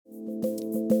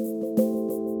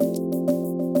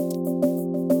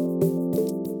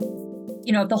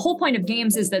if the whole point of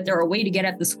games is that they're a way to get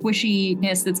at the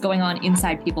squishiness that's going on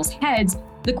inside people's heads,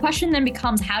 the question then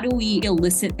becomes, how do we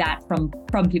elicit that from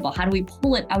people? How do we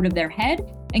pull it out of their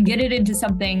head and get it into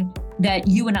something that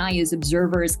you and I as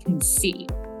observers can see?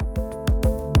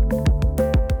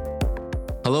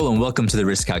 Hello and welcome to The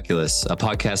Risk Calculus, a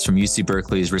podcast from UC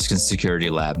Berkeley's Risk and Security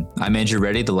Lab. I'm Andrew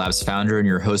Reddy, the lab's founder and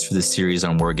your host for this series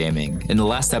on wargaming. In the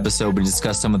last episode, we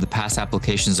discussed some of the past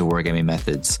applications of wargaming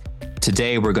methods.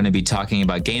 Today, we're going to be talking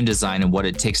about game design and what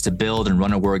it takes to build and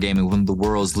run a wargame with one of the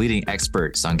world's leading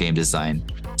experts on game design.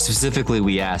 Specifically,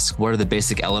 we ask, what are the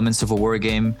basic elements of a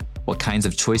wargame? What kinds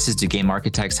of choices do game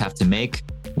architects have to make?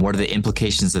 And what are the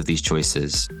implications of these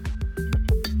choices?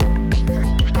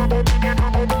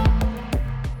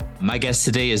 My guest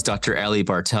today is Dr. Ali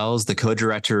Bartels, the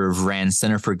co-director of RAND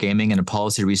Center for Gaming and a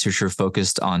policy researcher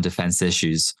focused on defense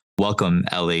issues. Welcome,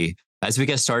 Ali. As we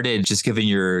get started, just given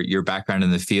your background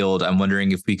in the field, I'm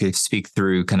wondering if we could speak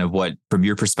through kind of what, from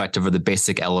your perspective, are the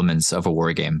basic elements of a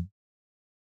war game.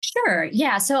 Sure.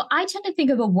 Yeah. So I tend to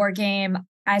think of a war game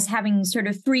as having sort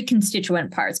of three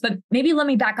constituent parts, but maybe let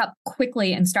me back up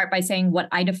quickly and start by saying what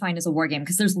I define as a war game,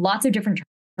 because there's lots of different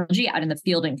terminology out in the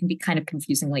field and can be kind of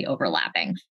confusingly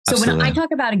overlapping. So Absolutely. When I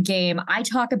talk about a game, I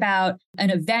talk about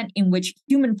an event in which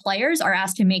human players are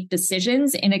asked to make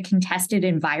decisions in a contested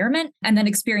environment and then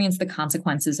experience the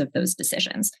consequences of those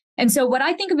decisions. And so what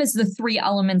I think of as the three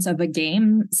elements of a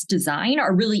game's design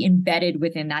are really embedded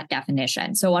within that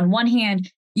definition. So on one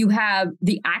hand, you have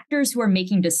the actors who are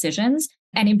making decisions,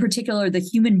 and in particular, the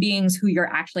human beings who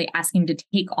you're actually asking to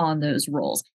take on those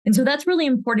roles. And so that's really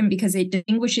important because it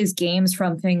distinguishes games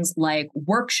from things like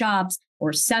workshops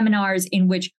or seminars in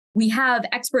which we have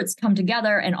experts come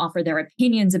together and offer their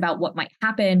opinions about what might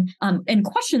happen and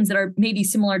questions that are maybe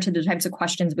similar to the types of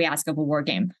questions we ask of a war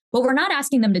game. But we're not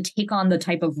asking them to take on the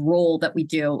type of role that we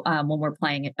do when we're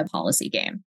playing a policy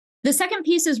game. The second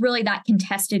piece is really that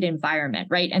contested environment,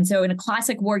 right? And so in a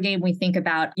classic war game, we think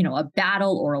about, a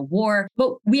battle or a war,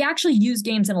 but we actually use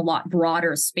games in a lot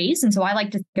broader space. And so I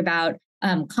like to think about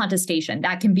contestation.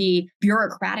 That can be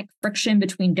bureaucratic friction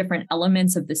between different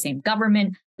elements of the same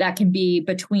government. That can be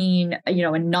between,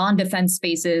 in non-defense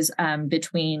spaces,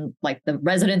 between like the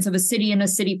residents of a city and a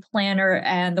city planner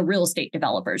and the real estate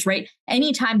developers, right?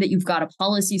 Anytime that you've got a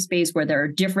policy space where there are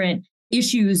different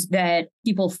issues that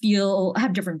people feel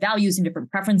have different values and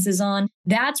different preferences on,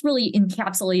 that's really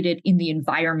encapsulated in the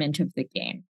environment of the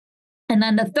game. And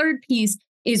then the third piece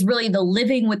is really the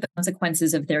living with the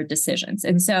consequences of their decisions.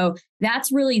 And so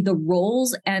that's really the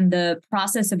roles and the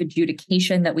process of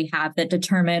adjudication that we have that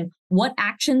determine what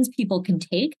actions people can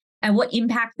take and what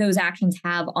impact those actions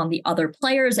have on the other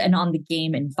players and on the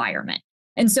game environment.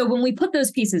 And so when we put those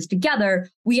pieces together,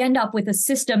 we end up with a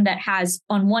system that has,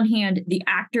 on one hand, the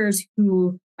actors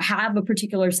who have a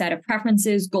particular set of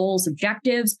preferences, goals,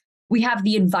 objectives. We have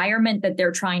the environment that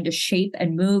they're trying to shape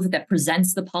and move that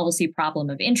presents the policy problem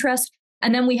of interest.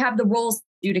 And then we have the roles of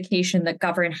adjudication that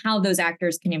govern how those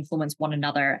actors can influence one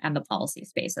another and the policy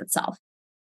space itself.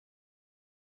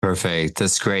 Perfect.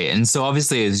 That's great. And so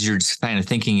obviously, as you're just kind of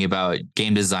thinking about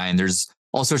game design, there's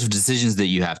all sorts of decisions that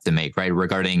you have to make, right?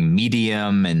 Regarding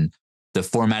medium and the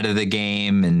format of the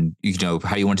game and,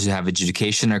 how you want to have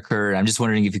adjudication occur. I'm just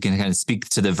wondering if you can kind of speak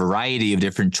to the variety of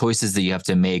different choices that you have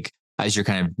to make as you're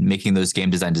kind of making those game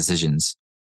design decisions.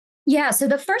 Yeah. So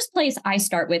the first place I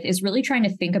start with is really trying to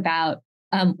think about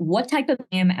what type of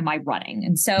game am I running?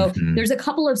 And so there's a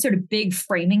couple of sort of big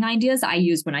framing ideas I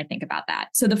use when I think about that.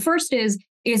 So the first is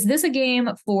this a game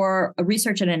for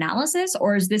research and analysis,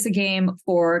 or is this a game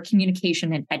for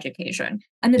communication and education?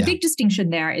 And the big distinction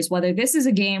there is whether this is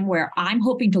a game where I'm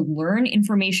hoping to learn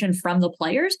information from the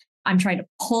players, I'm trying to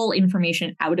pull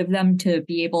information out of them to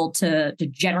be able to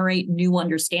generate new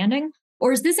understanding,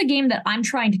 or is this a game that I'm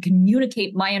trying to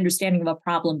communicate my understanding of a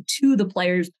problem to the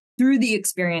players through the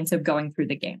experience of going through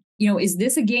the game? Is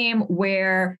this a game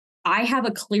where I have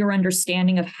a clear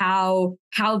understanding of how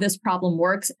this problem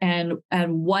works and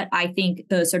what I think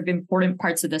the sort of important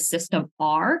parts of the system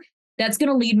are? That's going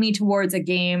to lead me towards a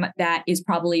game that is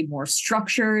probably more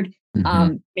structured,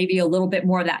 maybe a little bit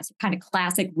more of that kind of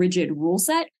classic rigid rule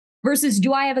set, versus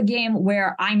do I have a game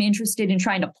where I'm interested in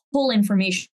trying to pull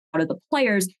information out of the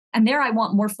players? And there I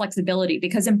want more flexibility,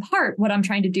 because in part, what I'm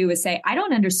trying to do is say, I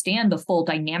don't understand the full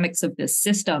dynamics of this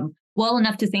system well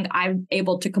enough to think I'm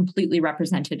able to completely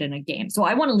represent it in a game. So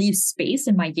I want to leave space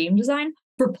in my game design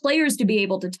for players to be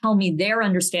able to tell me their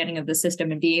understanding of the system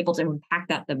and be able to unpack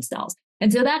that themselves.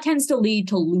 And so that tends to lead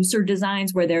to looser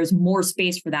designs where there's more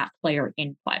space for that player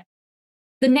input.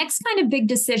 The next kind of big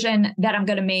decision that I'm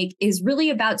going to make is really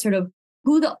about sort of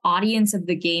who the audience of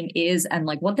the game is and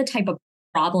like what the type of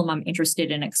problem I'm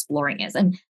interested in exploring is.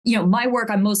 And, you know, my work,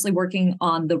 I'm mostly working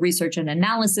on the research and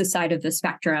analysis side of the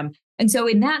spectrum. And so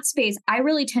in that space, I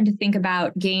really tend to think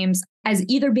about games as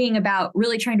either being about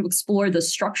really trying to explore the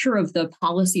structure of the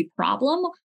policy problem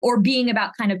or being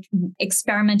about kind of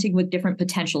experimenting with different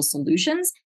potential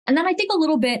solutions. And then I think a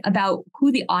little bit about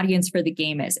who the audience for the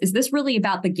game is. Is this really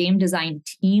about the game design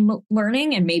team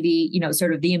learning and maybe, you know,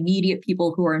 sort of the immediate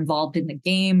people who are involved in the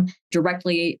game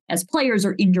directly as players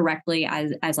or indirectly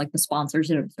as like the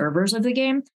sponsors and observers of the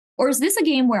game? Or is this a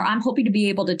game where I'm hoping to be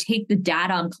able to take the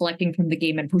data I'm collecting from the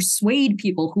game and persuade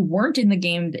people who weren't in the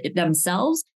game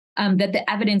themselves that the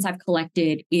evidence I've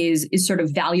collected is sort of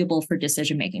valuable for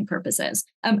decision-making purposes?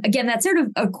 Again, that's sort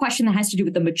of a question that has to do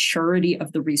with the maturity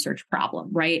of the research problem,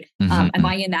 right? Am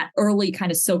I in that early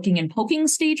kind of soaking and poking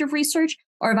stage of research,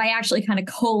 or have I actually kind of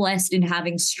coalesced into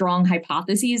having strong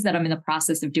hypotheses that I'm in the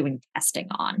process of doing testing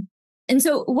on? And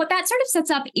so what that sort of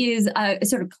sets up is a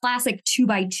sort of classic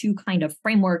 2x2 kind of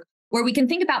framework where we can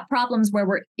think about problems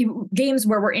where games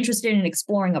where we're interested in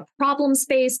exploring a problem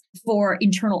space for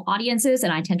internal audiences.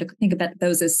 And I tend to think about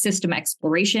those as system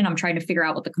exploration. I'm trying to figure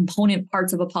out what the component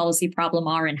parts of a policy problem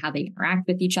are and how they interact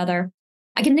with each other.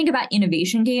 I can think about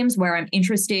innovation games where I'm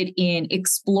interested in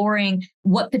exploring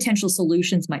what potential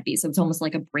solutions might be. So it's almost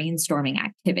like a brainstorming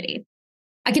activity.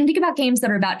 I can think about games that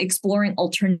are about exploring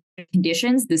alternative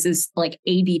conditions. This is like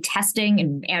A/B testing.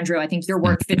 And Andrew, I think your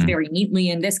work fits very neatly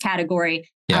in this category,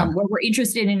 where we're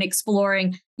interested in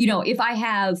exploring, you know, if I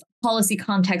have policy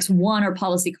context 1 or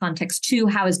policy context 2,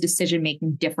 how is decision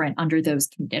making different under those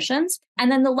conditions?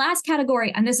 And then the last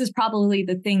category, and this is probably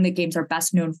the thing that games are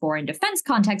best known for in defense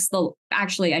context, though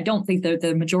actually I don't think that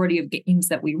the majority of games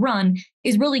that we run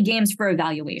is really games for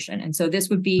evaluation. And so this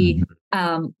would be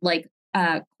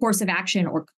course of action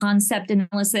or concept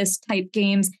analysis type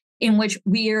games in which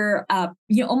we're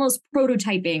almost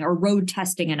prototyping or road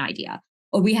testing an idea.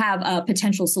 Or we have a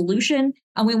potential solution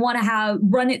and we want to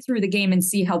run it through the game and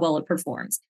see how well it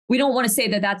performs. We don't want to say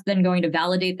that that's then going to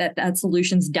validate that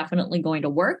solution's definitely going to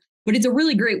work, but it's a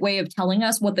really great way of telling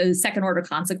us what the second order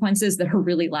consequences that are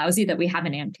really lousy that we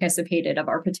haven't anticipated of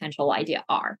our potential idea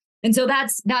are. And so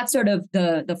that's sort of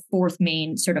the fourth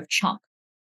main sort of chunk.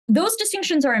 Those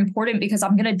distinctions are important because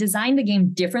I'm going to design the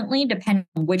game differently depending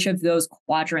on which of those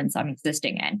quadrants I'm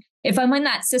existing in. If I'm in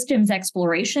that systems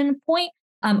exploration point,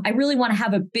 I really want to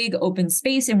have a big open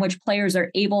space in which players are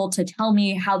able to tell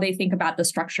me how they think about the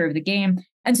structure of the game.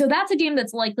 And so that's a game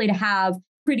that's likely to have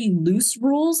pretty loose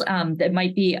rules. That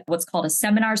might be what's called a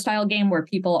seminar style game where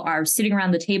people are sitting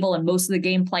around the table and most of the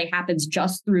gameplay happens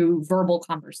just through verbal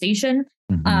conversation.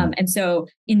 And so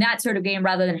in that sort of game,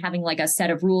 rather than having like a set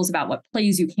of rules about what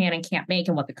plays you can and can't make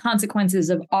and what the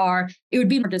consequences are, it would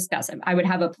be more discussive. I would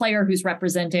have a player who's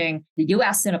representing the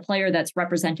US and a player that's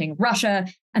representing Russia.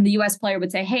 And the US player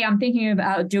would say, hey, I'm thinking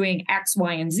about doing X,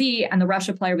 Y, and Z. And the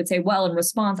Russia player would say, well, in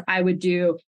response, I would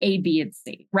do A, B, and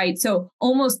C, right? So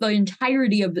almost the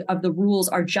entirety of the rules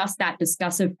are just that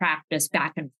discussive practice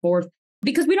back and forth,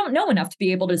 because we don't know enough to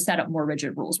be able to set up more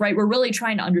rigid rules, right? We're really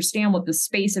trying to understand what the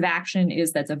space of action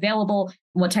is that's available,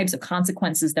 and what types of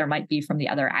consequences there might be from the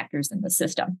other actors in the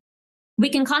system. We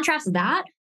can contrast that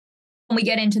when we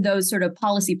get into those sort of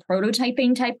policy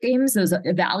prototyping type games, those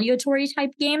evaluatory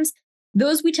type games.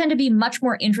 Those we tend to be much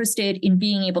more interested in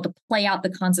being able to play out the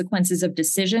consequences of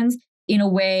decisions in a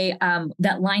way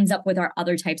that lines up with our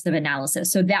other types of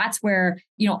analysis. So that's where,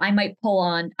 you know, I might pull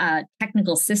on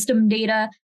technical system data.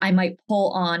 I might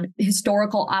pull on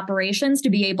historical operations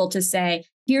to be able to say,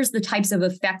 here's the types of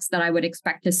effects that I would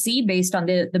expect to see based on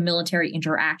the military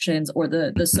interactions or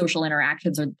the social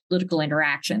interactions or political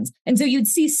interactions. And so you'd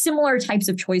see similar types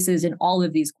of choices in all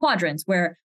of these quadrants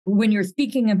where when you're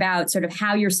speaking about sort of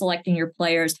how you're selecting your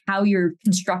players, how you're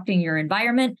constructing your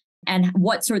environment, and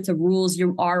what sorts of rules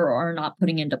you are or are not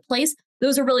putting into place,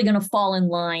 those are really going to fall in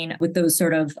line with those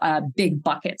sort of big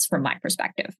buckets from my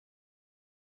perspective.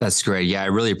 That's great. Yeah, I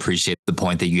really appreciate the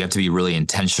point that you have to be really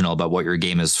intentional about what your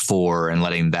game is for and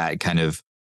letting that kind of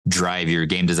drive your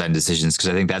game design decisions. Because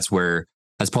I think that's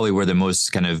probably where the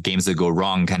most kind of games that go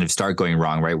wrong kind of start going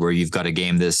wrong, right? Where you've got a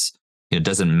game this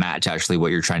doesn't match actually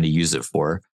what you're trying to use it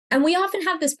for. And we often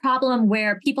have this problem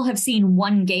where people have seen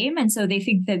one game, and so they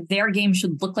think that their game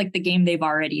should look like the game they've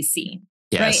already seen.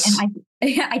 Yes. Right.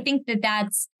 And I think that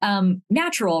that's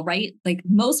natural, right? Like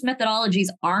most methodologies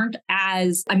aren't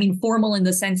as, formal in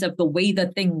the sense of the way the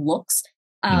thing looks.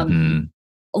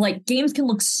 Like games can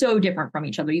look so different from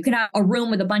each other. You can have a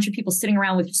room with a bunch of people sitting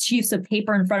around with sheets of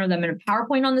paper in front of them and a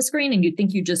PowerPoint on the screen, and you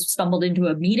think you just stumbled into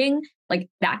a meeting. Like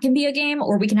that can be a game,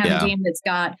 or we can have a game that's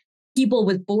got people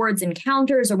with boards and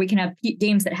counters, or we can have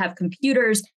games that have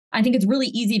computers I think it's really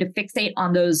easy to fixate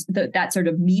on that sort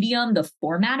of medium, the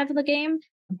format of the game,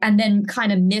 and then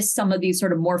kind of miss some of these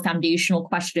sort of more foundational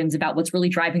questions about what's really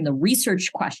driving the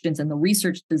research questions and the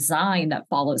research design that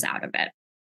follows out of it.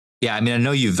 Yeah, I mean, I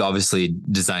know you've obviously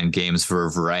designed games for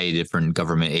a variety of different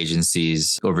government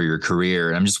agencies over your career.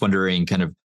 And I'm just wondering, kind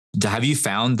of, have you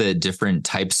found that different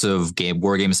types of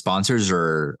war game sponsors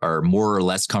are more or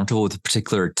less comfortable with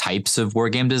particular types of war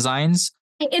game designs?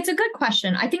 It's a good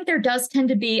question. I think there does tend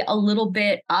to be a little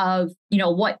bit of,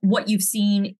 what you've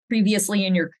seen previously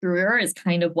in your career is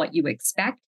kind of what you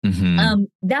expect. Mm-hmm.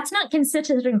 That's not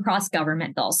consistent across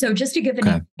government, though. So just to give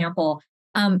an example,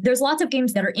 there's lots of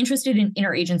games that are interested in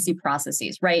interagency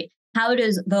processes, right? How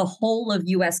does the whole of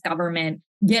U.S. government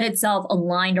get itself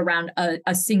aligned around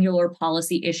a singular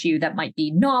policy issue that might be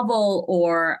novel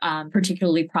or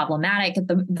particularly problematic at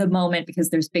the moment, because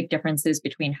there's big differences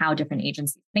between how different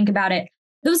agencies think about it.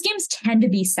 Those games tend to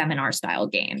be seminar style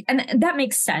games. And that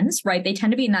makes sense, right? They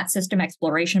tend to be in that system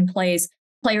exploration place.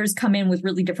 Players come in with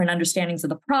really different understandings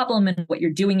of the problem, and what you're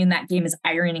doing in that game is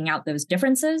ironing out those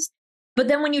differences. But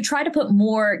then when you try to put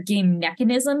more game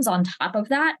mechanisms on top of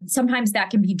that, sometimes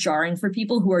that can be jarring for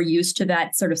people who are used to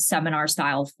that sort of seminar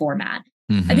style format.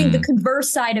 Mm-hmm. I think the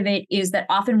converse side of it is that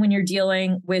often when you're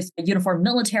dealing with uniformed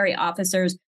military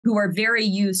officers who are very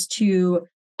used to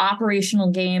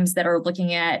operational games that are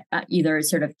looking at either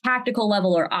sort of tactical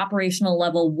level or operational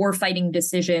level warfighting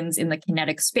decisions in the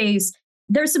kinetic space,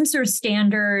 there's some sort of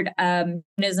standard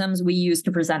mechanisms we use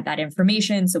to present that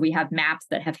information. So we have maps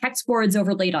that have hex boards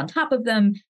overlaid on top of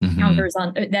them, mm-hmm. counters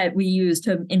that we use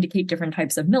to indicate different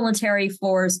types of military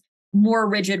force, more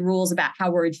rigid rules about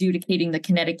how we're adjudicating the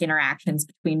kinetic interactions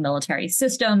between military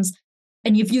systems.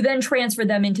 And if you then transfer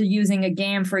them into using a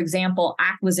game, for example,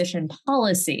 acquisition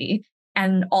policy,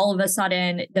 and all of a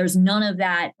sudden there's none of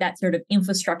that sort of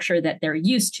infrastructure that they're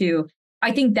used to,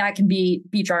 I think that can be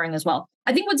jarring as well.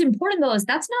 I think what's important, though, is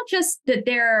that's not just that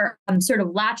they're sort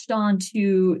of latched on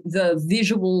to the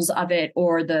visuals of it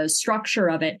or the structure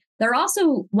of it. They're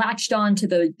also latched on to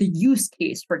the use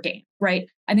case for game, right?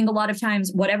 I think a lot of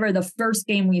times, whatever the first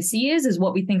game we see is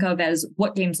what we think of as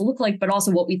what games look like, but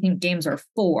also what we think games are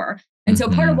for. And so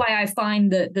part of why I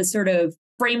find the sort of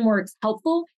frameworks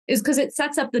helpful is because it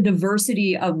sets up the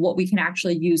diversity of what we can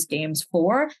actually use games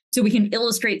for, so we can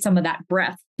illustrate some of that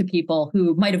breadth to people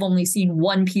who might have only seen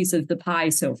one piece of the pie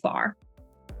so far.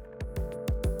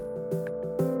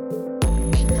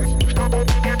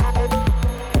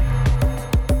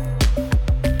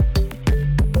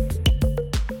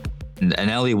 And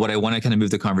Ellie, what I want to kind of move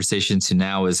the conversation to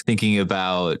now is thinking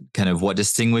about kind of what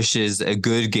distinguishes a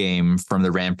good game from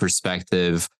the RAND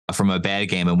perspective from a bad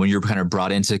game. And when you're kind of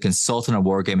brought in to consult on a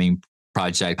wargaming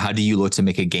project, how do you look to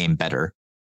make a game better?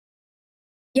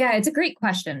 Yeah, it's a great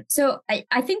question. So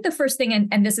I think the first thing,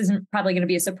 and this isn't probably going to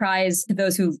be a surprise to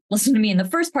those who listen to me in the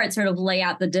first part, sort of lay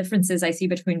out the differences I see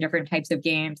between different types of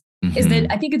games, mm-hmm. is that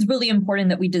I think it's really important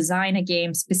that we design a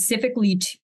game specifically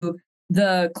to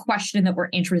the question that we're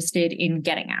interested in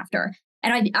getting after.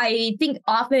 And I think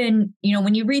often,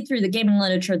 when you read through the gaming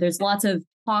literature, there's lots of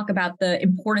talk about the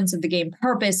importance of the game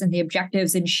purpose and the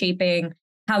objectives in shaping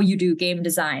how you do game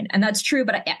design. And that's true,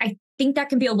 but I think that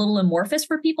can be a little amorphous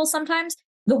for people sometimes.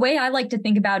 The way I like to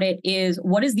think about it is,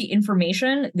 what is the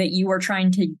information that you are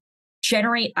trying to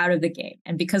generate out of the game?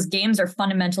 And because games are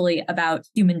fundamentally about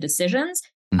human decisions,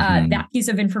 mm-hmm. That piece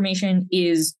of information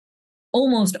is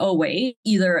almost always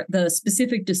either the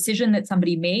specific decision that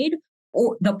somebody made,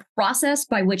 or the process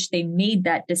by which they made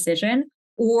that decision,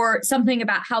 or something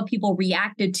about how people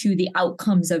reacted to the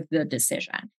outcomes of the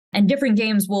decision. And different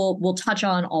games will touch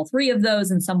on all three of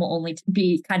those, and some will only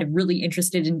be kind of really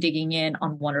interested in digging in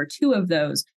on one or two of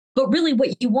those. But really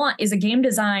what you want is a game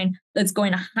design that's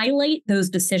going to highlight those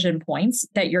decision points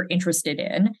that you're interested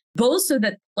in, both so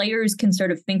that players can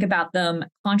sort of think about them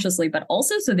consciously, but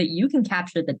also so that you can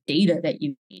capture the data that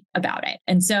you need about it.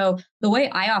 And so the way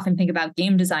I often think about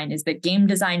game design is that game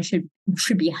design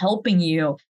should be helping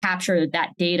you capture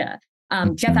that data.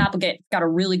 Jeff Applegate got a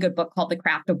really good book called The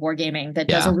Craft of Wargaming that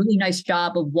does a really nice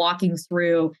job of walking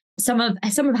through some of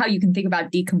how you can think about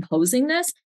decomposing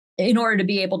this in order to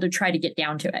be able to try to get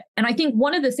down to it. And I think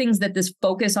one of the things that this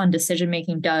focus on decision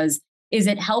making does is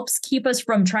it helps keep us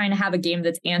from trying to have a game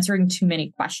that's answering too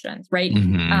many questions, right?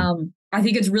 Mm-hmm. I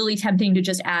think it's really tempting to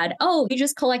just add, you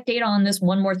just collect data on this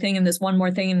one more thing and this one more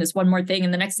thing and this one more thing.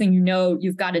 And the next thing you know,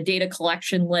 you've got a data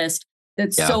collection list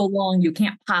that's so long you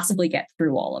can't possibly get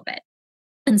through all of it.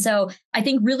 And so I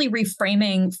think really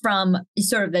reframing from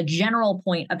sort of the general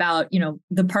point about,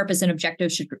 the purpose and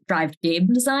objectives should drive game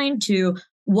design to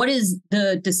what is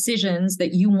the decisions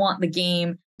that you want the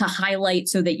game to highlight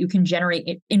so that you can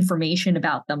generate information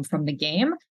about them from the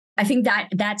game. I think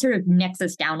that sort of necks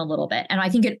us down a little bit. And I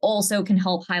think it also can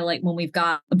help highlight when we've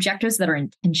got objectives that are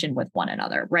in tension with one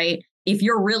another, right? If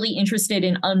you're really interested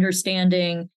in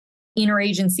understanding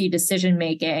interagency decision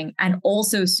making and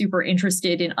also super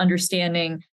interested in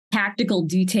understanding tactical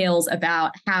details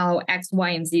about how X, Y,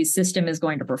 and Z system is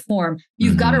going to perform,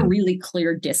 you've got a really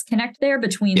clear disconnect there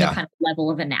between the kind of level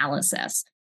of analysis.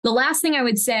 The last thing I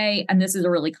would say, and this is a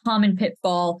really common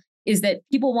pitfall, is that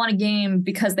people want a game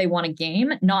because they want a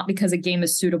game, not because a game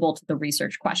is suitable to the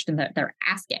research question that they're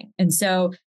asking. And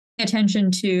so pay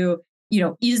attention to,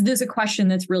 is this a question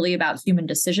that's really about human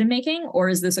decision making, or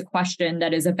is this a question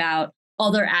that is about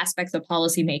other aspects of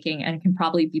policy making and can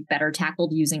probably be better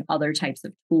tackled using other types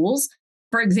of tools?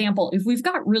 For example, if we've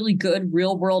got really good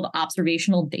real world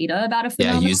observational data about a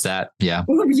phenomenon, use that. Yeah.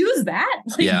 Use that.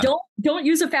 Don't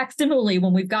use a facsimile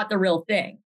when we've got the real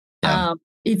thing. Yeah.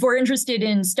 If we're interested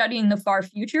in studying the far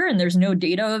future and there's no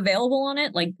data available on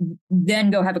it, then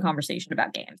go have a conversation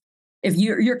about games. If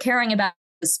you're caring about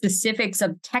the specifics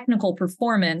of technical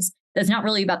performance, that's not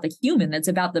really about the human, that's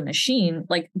about the machine,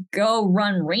 go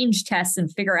run range tests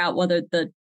and figure out whether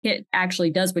the kit actually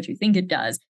does what you think it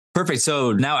does. Perfect.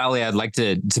 So now, Ali, I'd like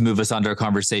to move us on to a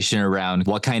conversation around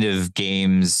what kind of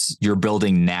games you're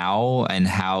building now and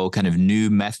how kind of new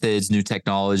methods, new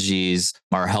technologies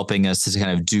are helping us to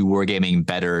kind of do wargaming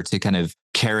better, to kind of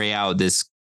carry out this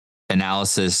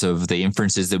analysis of the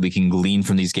inferences that we can glean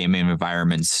from these gaming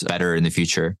environments better in the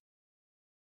future.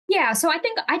 Yeah, so I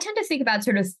tend to think about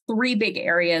sort of three big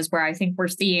areas where I think we're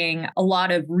seeing a lot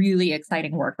of really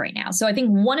exciting work right now. So I think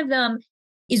one of them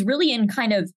is really in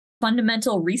kind of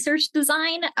fundamental research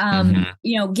design.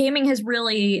 Gaming has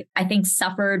really, I think,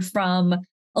 suffered from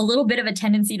a little bit of a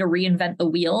tendency to reinvent the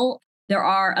wheel. There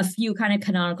are a few kind of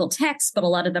canonical texts, but a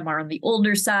lot of them are on the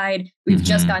older side. We've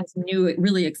just gotten some new,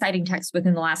 really exciting texts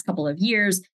within the last couple of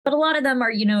years, but a lot of them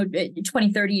are,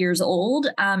 20, 30 years old.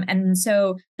 And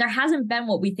so there hasn't been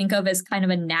what we think of as kind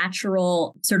of a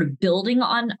natural sort of building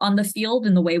on the field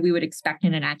in the way we would expect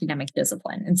in an academic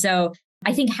discipline. And so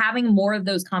I think having more of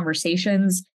those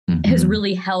conversations has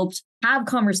really helped have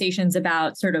conversations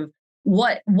about sort of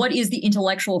what is the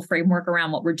intellectual framework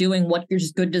around what we're doing, what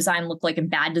does good design look like and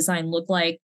bad design look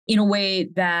like in a way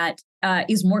that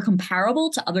is more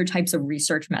comparable to other types of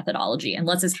research methodology, and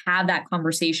lets us have that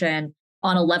conversation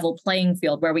on a level playing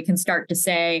field where we can start to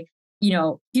say,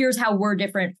 here's how we're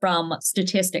different from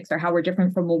statistics, or how we're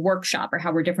different from a workshop, or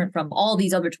how we're different from all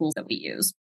these other tools that we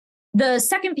use. The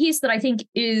second piece that I think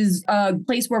is a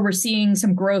place where we're seeing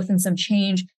some growth and some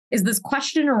change is this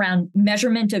question around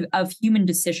measurement of human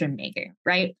decision making,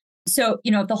 right? So,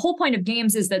 the whole point of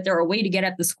games is that they're a way to get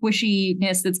at the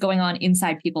squishiness that's going on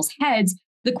inside people's heads.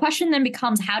 The question then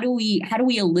becomes, how do we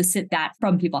elicit that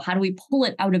from people? How do we pull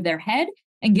it out of their head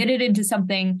and get it into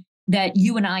something that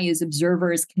you and I as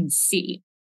observers can see?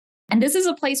 And this is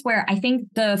a place where I think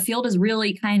the field has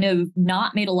really kind of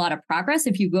not made a lot of progress.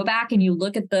 If you go back and you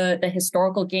look at the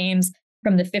historical games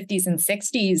from the 50s and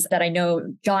 60s that I know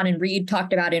John and Reed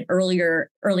talked about in earlier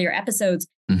episodes,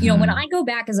 when I go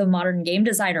back as a modern game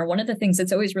designer, one of the things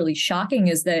that's always really shocking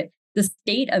is that the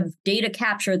state of data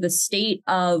capture, the state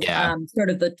of sort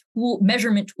of the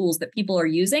measurement tools that people are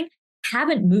using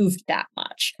haven't moved that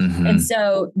much. And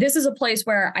so this is a place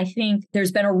where I think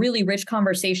there's been a really rich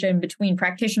conversation between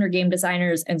practitioner game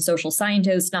designers and social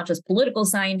scientists, not just political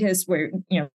scientists, where,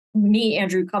 me,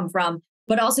 Andrew, come from,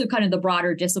 but also kind of the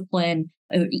broader discipline,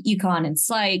 econ and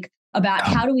psych, about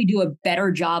how do we do a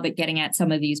better job at getting at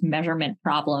some of these measurement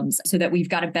problems so that we've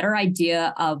got a better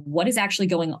idea of what is actually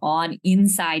going on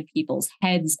inside people's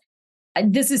heads.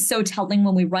 This is so telling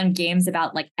when we run games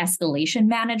about escalation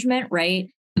management, right?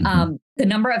 The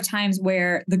number of times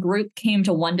where the group came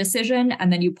to one decision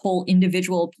and then you pull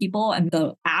individual people and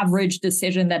the average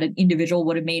decision that an individual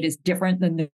would have made is different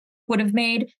than they would have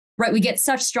made, right? We get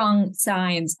such strong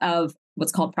signs of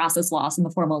what's called process loss in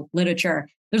the formal literature.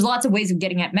 There's lots of ways of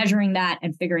getting at measuring that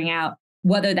and figuring out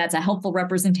whether that's a helpful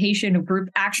representation of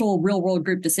actual real world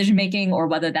group decision making, or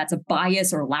whether that's a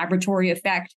bias or laboratory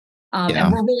effect.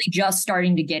 And we're really just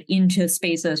starting to get into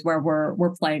spaces where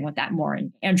we're playing with that more.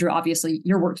 And Andrew, obviously,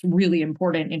 your work's really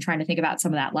important in trying to think about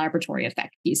some of that laboratory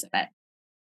effect piece of it.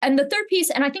 And the third piece,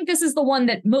 and I think this is the one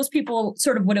that most people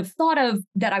sort of would have thought of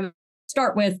that I would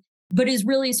start with, but is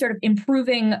really sort of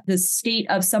improving the state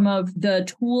of some of the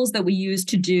tools that we use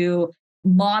to do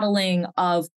modeling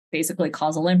of basically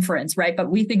causal inference, right? But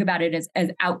we think about it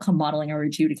as outcome modeling or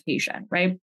adjudication,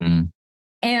 right?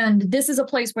 And this is a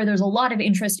place where there's a lot of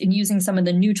interest in using some of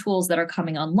the new tools that are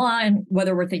coming online,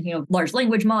 whether we're thinking of large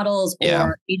language models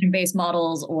or agent-based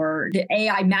models or the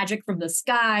AI magic from the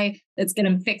sky that's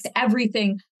going to fix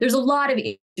everything. There's a lot of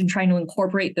interest in trying to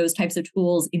incorporate those types of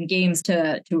tools in games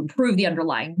to improve the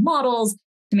underlying models,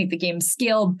 to make the game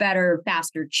scale better,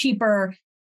 faster, cheaper.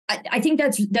 I think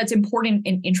that's important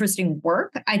and interesting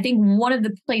work. I think one of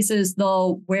the places,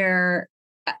 though, where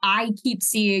I keep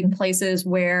seeing places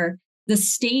where the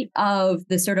state of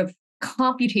the sort of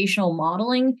computational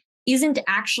modeling isn't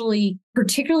actually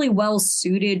particularly well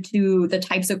suited to the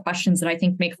types of questions that I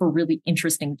think make for really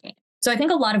interesting games. So I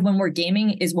think a lot of when we're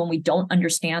gaming is when we don't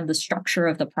understand the structure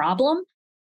of the problem.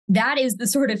 That is the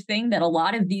sort of thing that a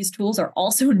lot of these tools are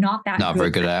also not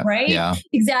very good at, right? Yeah,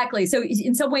 exactly. So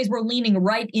in some ways, we're leaning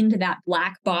right into that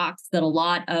black box that a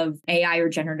lot of AI or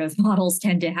generative models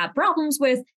tend to have problems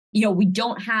with. We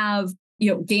don't have,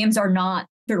 games are not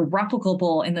sort of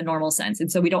replicable in the normal sense. And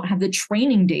so we don't have the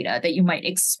training data that you might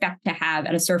expect to have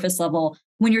at a surface level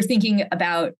when you're thinking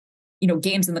about,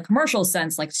 games in the commercial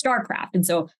sense, like StarCraft. And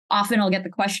so often I'll get the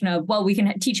question of, well, we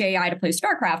can teach AI to play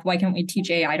StarCraft. Why can't we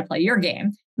teach AI to play your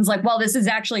game? It's like, well, this is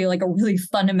actually like a really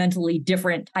fundamentally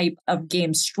different type of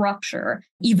game structure,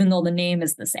 even though the name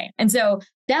is the same. And so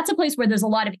that's a place where there's a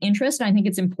lot of interest. And I think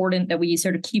it's important that we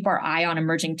sort of keep our eye on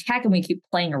emerging tech and we keep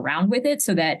playing around with it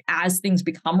so that as things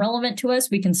become relevant to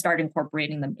us, we can start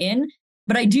incorporating them in.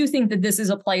 But I do think that this is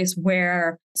a place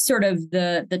where sort of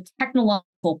the technological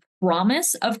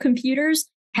promise of computers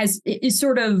is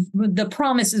sort of the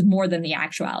promise is more than the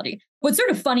actuality. What's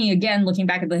sort of funny, again, looking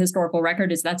back at the historical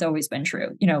record, is that's always been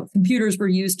true. Computers were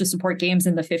used to support games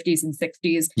in the 50s and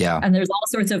 60s. Yeah. And there's all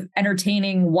sorts of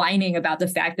entertaining whining about the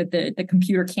fact that the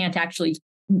computer can't actually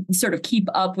sort of keep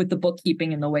up with the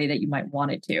bookkeeping in the way that you might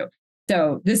want it to.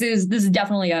 So this is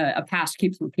definitely a past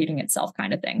keeps repeating itself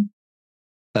kind of thing.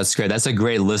 That's great. That's a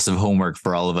great list of homework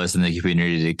for all of us in the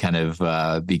community to kind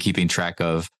of be keeping track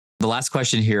of. The last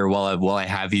question here, while I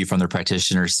have you from the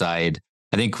practitioner side,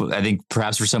 I think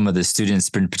perhaps for some of the students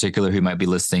in particular who might be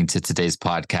listening to today's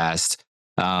podcast,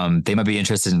 they might be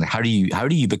interested in how do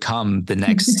you become the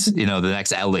next the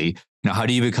next Ellie? How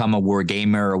do you become a war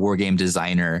gamer or a war game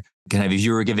designer? If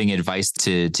you were giving advice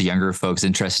to younger folks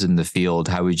interested in the field,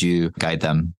 how would you guide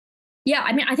them? Yeah,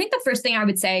 I mean, I think the first thing I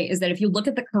would say is that if you look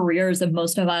at the careers of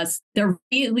most of us, they're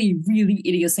really, really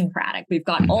idiosyncratic. We've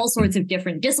got all sorts of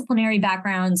different disciplinary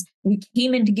backgrounds. We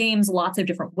came into games lots of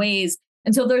different ways.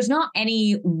 And so there's not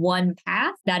any one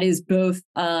path that is both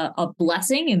a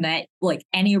blessing in that like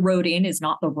any road in is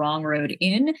not the wrong road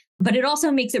in, but it also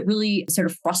makes it really sort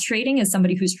of frustrating as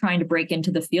somebody who's trying to break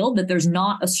into the field that there's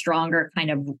not a stronger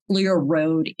kind of clear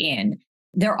road in.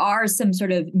 There are some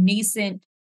sort of nascent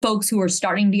folks who are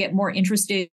starting to get more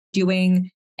interested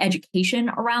doing education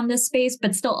around this space,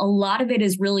 but still a lot of it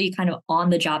is really kind of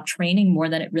on the job training more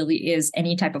than it really is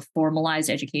any type of formalized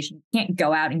education. You can't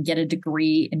go out and get a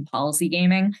degree in policy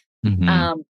gaming.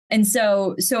 Mm-hmm. And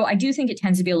so I do think it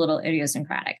tends to be a little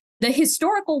idiosyncratic. The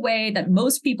historical way that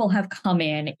most people have come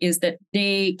in is that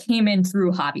they came in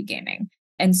through hobby gaming.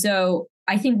 And so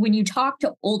I think when you talk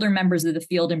to older members of the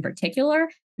field in particular,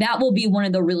 that will be one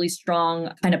of the really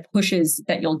strong kind of pushes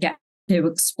that you'll get to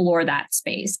explore that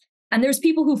space. And there's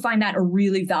people who find that a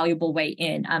really valuable way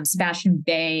in. Sebastian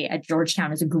Bay at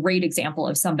Georgetown is a great example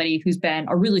of somebody who's been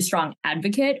a really strong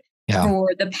advocate for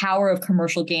the power of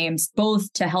commercial games,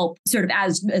 both to help sort of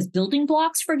as building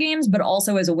blocks for games, but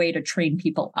also as a way to train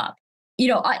people up.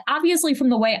 Obviously from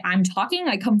the way I'm talking,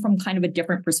 I come from kind of a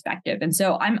different perspective. And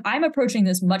so I'm approaching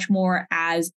this much more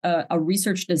as a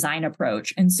research design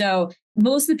approach. And so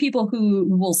most of the people who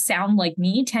will sound like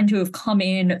me tend to have come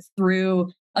in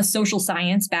through a social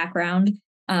science background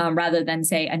rather than,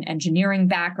 say, an engineering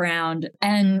background.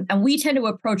 And we tend to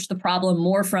approach the problem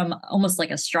more from almost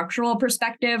like a structural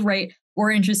perspective, right?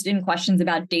 We're interested in questions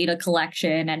about data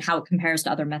collection and how it compares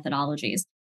to other methodologies.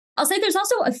 I'll say there's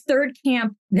also a third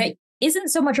camp that isn't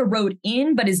so much a road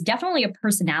in, but is definitely a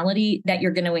personality that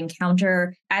you're going to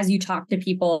encounter as you talk to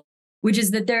people, which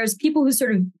is that there's people who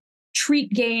sort of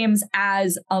treat games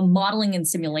as a modeling and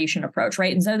simulation approach,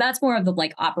 right? And so that's more of the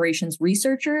like operations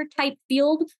researcher type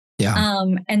field. Yeah.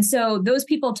 And so those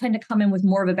people tend to come in with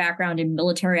more of a background in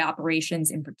military operations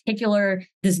in particular.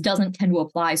 This doesn't tend to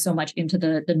apply so much into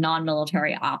the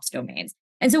non-military ops domains.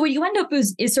 And so what you end up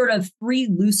is sort of three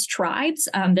loose tribes.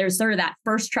 There's sort of that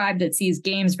first tribe that sees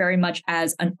games very much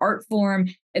as an art form.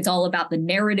 It's all about the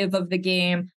narrative of the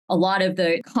game. A lot of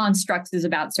the constructs is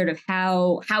about sort of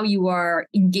how you are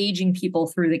engaging people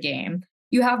through the game.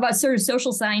 You have sort of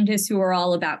social scientists who are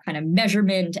all about kind of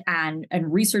measurement and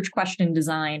research question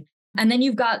design. And then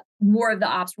you've got more of the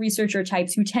ops researcher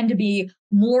types who tend to be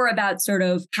more about sort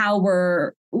of how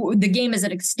the game is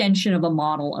an extension of a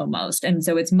model almost. And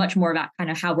so it's much more about kind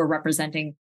of how we're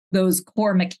representing those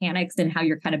core mechanics and how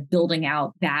you're kind of building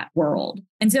out that world.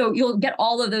 And so you'll get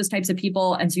all of those types of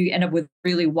people. And so you end up with a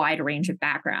really wide range of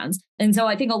backgrounds. And so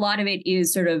I think a lot of it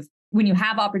is sort of when you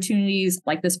have opportunities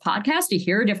like this podcast to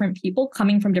hear different people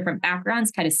coming from different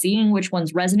backgrounds, kind of seeing which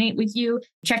ones resonate with you,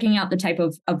 checking out the type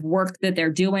of work that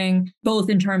they're doing, both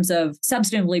in terms of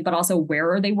substantively, but also where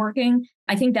are they working.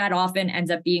 I think that often ends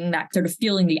up being that sort of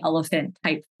feeling the elephant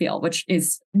type feel, which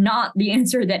is not the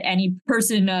answer that any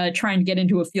person trying to get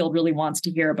into a field really wants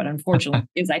to hear, but unfortunately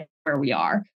is where we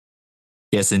are.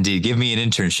 Yes, indeed. Give me an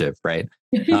internship, right?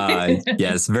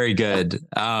 Yes, very good.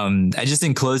 And just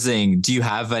in closing, do you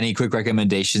have any quick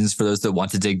recommendations for those that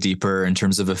want to dig deeper in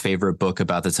terms of a favorite book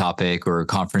about the topic or a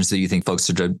conference that you think folks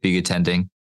should be attending?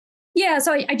 Yeah,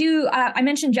 so I do. I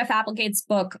mentioned Jeff Applegate's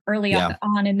book early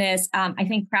on in this. I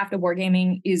think Craft of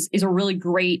Wargaming is a really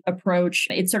great approach.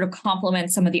 It sort of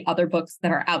complements some of the other books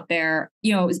that are out there.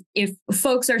 You know, if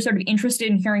folks are sort of interested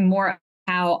in hearing more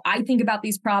how I think about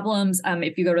these problems.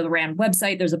 If you go to the RAND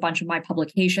website, there's a bunch of my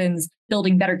publications.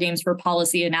 Building Better Games for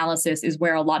Policy Analysis is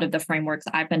where a lot of the frameworks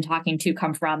I've been talking to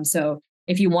come from. So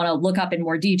if you want to look up in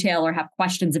more detail or have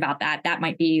questions about that, that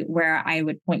might be where I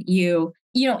would point you.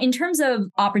 You know, in terms of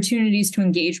opportunities to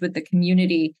engage with the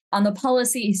community, on the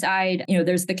policy side, you know,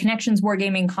 there's the Connections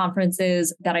Wargaming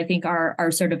conferences that I think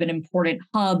are sort of an important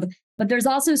hub. But there's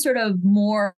also sort of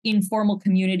more informal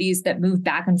communities that move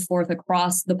back and forth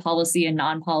across the policy and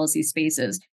non-policy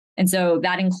spaces. And so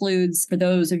that includes, for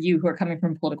those of you who are coming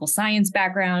from a political science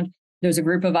background, there's a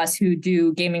group of us who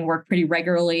do gaming work pretty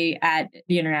regularly at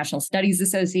the International Studies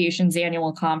Association's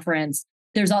annual conference.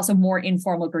 There's also more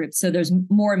informal groups. So there's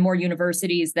more and more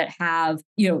universities that have,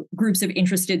 you know, groups of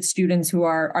interested students who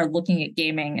are looking at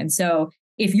gaming. And so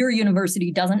if your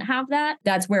university doesn't have that,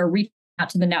 that's where reaching out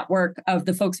to the network of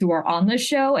the folks who are on this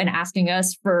show and asking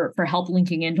us for help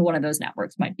linking into one of those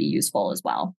networks might be useful as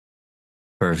well.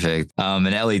 Perfect. And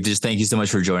Ellie, just thank you so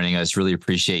much for joining us. Really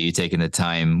appreciate you taking the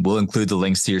time. We'll include the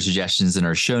links to your suggestions in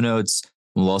our show notes.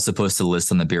 We'll also post a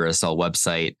list on the BRSL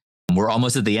website. We're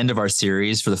almost at the end of our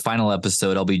series. For the final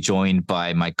episode, I'll be joined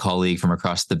by my colleague from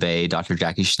across the Bay, Dr.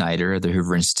 Jackie Schneider at the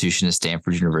Hoover Institution at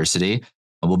Stanford University.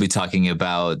 We'll be talking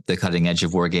about the cutting edge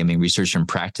of wargaming research and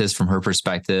practice from her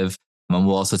perspective. And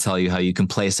we'll also tell you how you can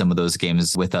play some of those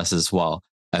games with us as well.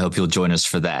 I hope you'll join us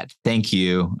for that. Thank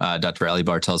you, Dr. Ellie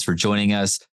Bartels, for joining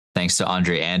us. Thanks to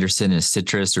Andre Anderson and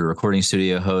Citrus, our recording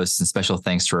studio host, and special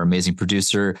thanks to our amazing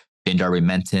producer, Jane Darby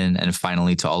Menton, and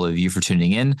finally to all of you for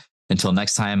tuning in. Until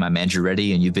next time, I'm Andrew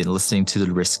Reddy, and you've been listening to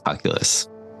The Risk Calculus.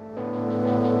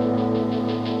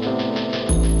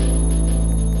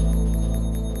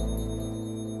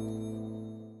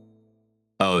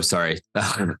 Oh, sorry.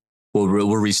 We'll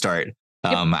restart.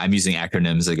 I'm using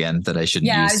acronyms again that I shouldn't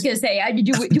use. Yeah, I was going to say,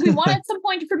 do we want at some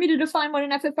point for me to define what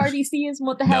an FFRDC is and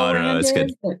what the hell No, it's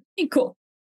good. But, cool.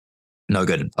 No,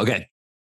 good. Okay.